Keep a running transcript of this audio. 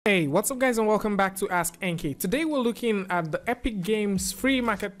Hey, what's up guys and welcome back to askNK. Today we're looking at the Epic Games free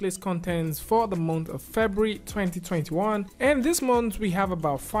marketplace contents for the month of February 2021, and this month we have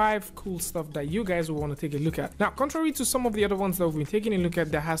about 5 cool stuff that you guys will want to take a look at. Now, contrary to some of the other ones that we've been taking a look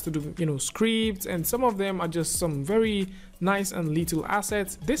at that has to do with, scripts, and some of them are just some very nice and little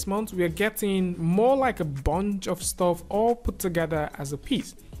assets, this month we are getting more like a bunch of stuff all put together as a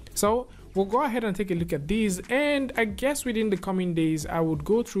piece. So we'll go ahead and take a look at these, and I guess within the coming days I would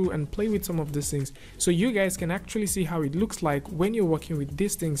go through and play with some of these things so you guys can actually see how it looks like when you're working with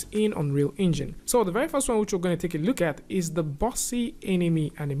these things in Unreal Engine. So the very first one which we're going to take a look at is the Bossy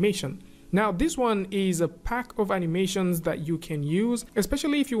Enemy animation. Now this one is a pack of animations that you can use,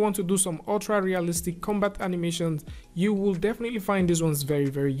 especially if you want to do some ultra realistic combat animations. You will definitely find these ones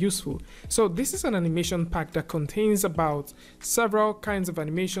very useful. So this is an animation pack that contains about several kinds of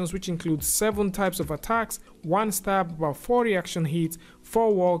animations, which includes 7 types of attacks, 1 stab, about 4 reaction hits,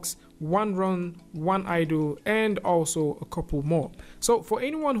 4 walks, 1 run, 1 idle, and also a couple more. So for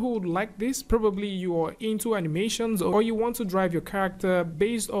anyone who would like this, probably you are into animations or you want to drive your character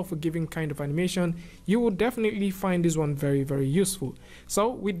based off a given kind of animation, you will definitely find this one very useful. So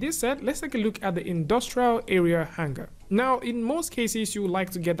with this said, let's take a look at the industrial area hangar. Now, in most cases, you would like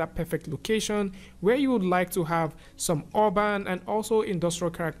to get that perfect location where you would like to have some urban and also industrial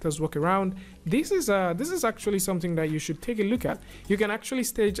characters walk around. This is actually something that you should take a look at. You can actually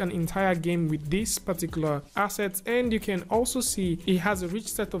stage an entire game with these particular assets, and you can also see it has a rich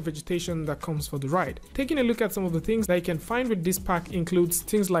set of vegetation that comes for the ride. Taking a look at some of the things that you can find with this pack includes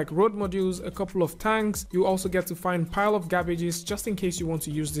things like road modules, a couple of tanks. You also get to find pile of garbages just in case you want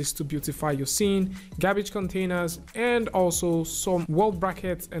to use this to beautify your scene, garbage containers, and also some wall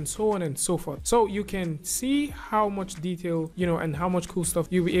brackets, and so on and so forth. So you can see how much detail, and how much cool stuff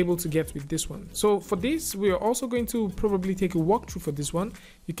you'll be able to get with this one. So for this, we are also going to probably take a walkthrough for this one.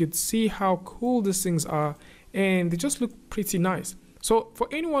 You could see how cool these things are, and they just look pretty nice. So for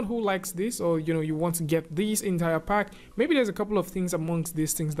anyone who likes this, or you want to get this entire pack, maybe there's a couple of things amongst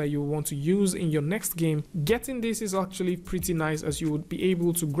these things that you want to use in your next game. Getting this is actually pretty nice, as you would be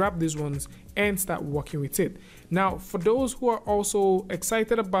able to grab these ones and start working with it. Now, for those who are also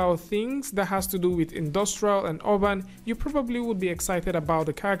excited about things that has to do with industrial and urban, you probably would be excited about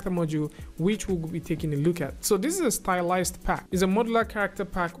the character module, which we'll be taking a look at. So this is a stylized pack. It's a modular character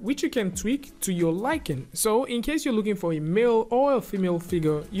pack which you can tweak to your liking. So in case you're looking for a male or a female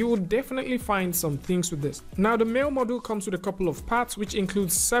figure, you will definitely find some things with this. Now, the male module comes with a couple of parts, which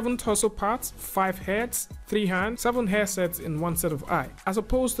includes 7 torso parts, 5 heads, 3 hands, 7 hair sets, and 1 set of eye, as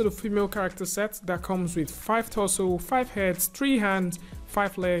opposed to the female character set that comes with 5 torso, 5 heads, 3 hands,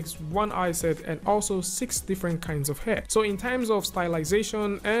 5 legs, 1 eye set, and also 6 different kinds of hair. So in terms of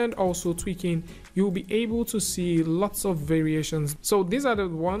stylization and also tweaking, you'll be able to see lots of variations. So these are the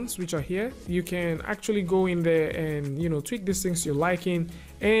ones which are here. You can actually go in there and tweak these things you're liking,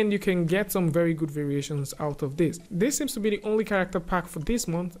 and you can get some very good variations out of this. This seems to be the only character pack for this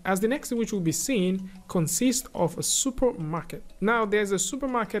month, as the next thing which we'll be seeing consists of a supermarket. Now, there's a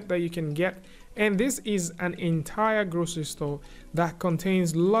supermarket that you can get, and this is an entire grocery store that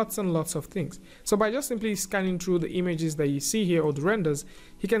contains lots and lots of things. So by just simply scanning through the images that you see here, or the renders,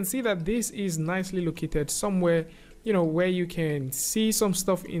 you can see that this is nicely located somewhere, where you can see some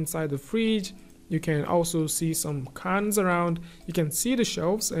stuff inside the fridge. You can also see some cans around. You can see the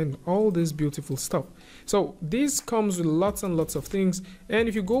shelves and all this beautiful stuff. So this comes with lots and lots of things. And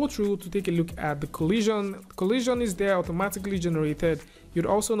if you go through to take a look at the collision is there automatically generated. You'd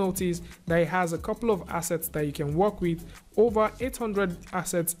also notice that it has a couple of assets that you can work with, over 800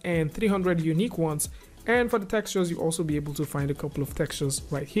 assets and 300 unique ones. And for the textures, you'll also be able to find a couple of textures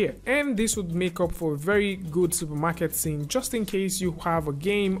right here. And this would make up for a very good supermarket scene, just in case you have a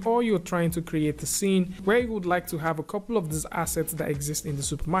game or you're trying to create a scene where you would like to have a couple of these assets that exist in the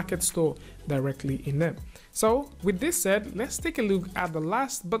supermarket store directly in them. So with this said, let's take a look at the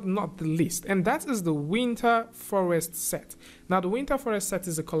last but not the least, and that is the Winter Forest set. Now, the Winter Forest set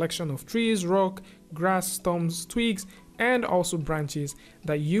is a collection of trees, rock, grass, stumps, twigs, and also branches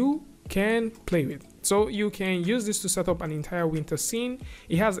that you can play with. So you can use this to set up an entire winter scene.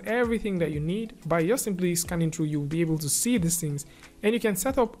 It has everything that you need. By just simply scanning through, you'll be able to see these things, and you can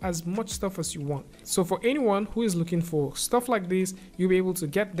set up as much stuff as you want. So for anyone who is looking for stuff like this, you'll be able to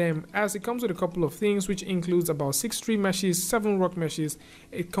get them, as it comes with a couple of things, which includes about 6 tree meshes, 7 rock meshes.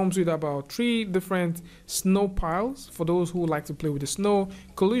 It comes with about 3 different snow piles for those who like to play with the snow.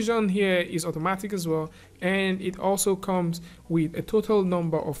 Collision here is automatic as well, and it also comes with a total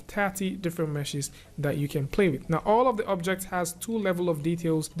number of 30 different meshes that you can play with. Now, all of the objects has 2 levels of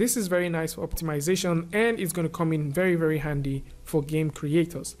details. This is very nice for optimization, and it's going to come in very handy for game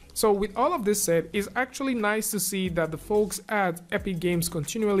creators. So with all of this said, it's actually nice to see that the folks at Epic Games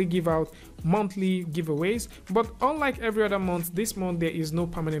continually give out monthly giveaways, but unlike every other month, this month there is no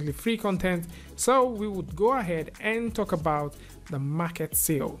permanently free content. So we would go ahead and talk about the market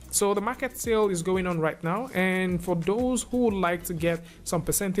sale. So the market sale is going on right now, and for those who would like to get some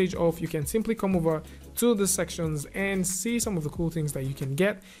percentage off, you can simply come over to the sections and see some of the cool things that you can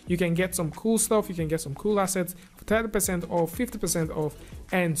get. You can get some cool stuff, you can get some cool assets for 30% off, 50% off,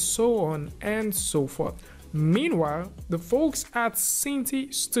 and so on and so forth. Meanwhile, the folks at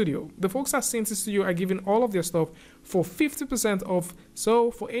Cinti Studio are giving all of their stuff for 50% off.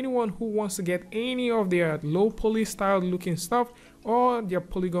 So for anyone who wants to get any of their low poly style looking stuff or their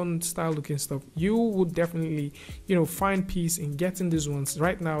polygon style looking stuff, you would definitely, find peace in getting these ones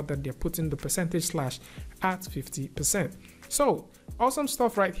right now that they're putting the percentage slash at 50%. So awesome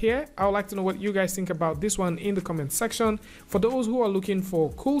stuff right here. I would like to know what you guys think about this one in the comment section. For those who are looking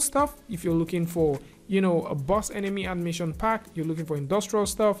for cool stuff, if you're looking for a Bossy Enemy animation pack, you're looking for industrial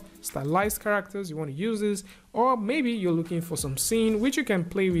stuff, stylized characters, you want to use this, or maybe you're looking for some scene which you can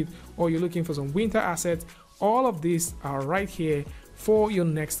play with, or you're looking for some winter assets, all of these are right here for your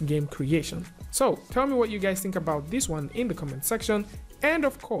next game creation. So tell me what you guys think about this one in the comment section. And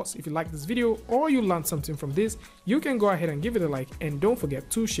of course, if you like this video or you learned something from this, you can go ahead and give it a like, and don't forget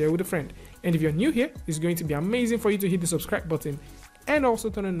to share with a friend. And if you're new here, it's going to be amazing for you to hit the subscribe button and also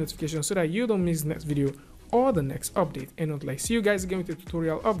turn on notifications so that you don't miss the next video or the next update. And until I see you guys again with a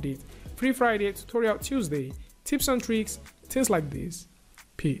tutorial update, Free Friday, Tutorial Tuesday, tips and tricks, things like this.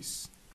 Peace.